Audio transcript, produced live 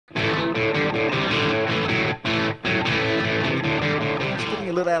It's getting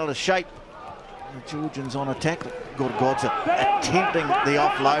a little out of the shape. The Georgians on attack. Giorgi attempting the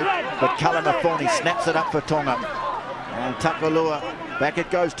offload, but Kalanafoni snaps it up for Tonga. And Takalua, back it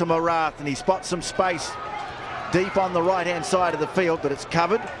goes to Marath, and he spots some space deep on the right-hand side of the field, but it's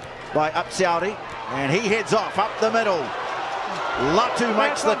covered by Aptsiauri, and he heads off up the middle. Latu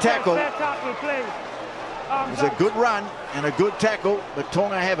makes the tackle. It's a good run and a good tackle, but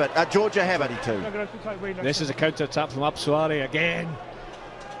Tonga have it. Georgia have it too. This is a counter-attack from Aptsiauri again.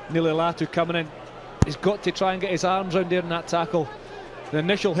 Nili Latu coming in. He's got to try and get his arms around there in that tackle. The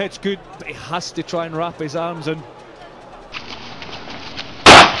initial hit's good, but he has to try and wrap his arms in.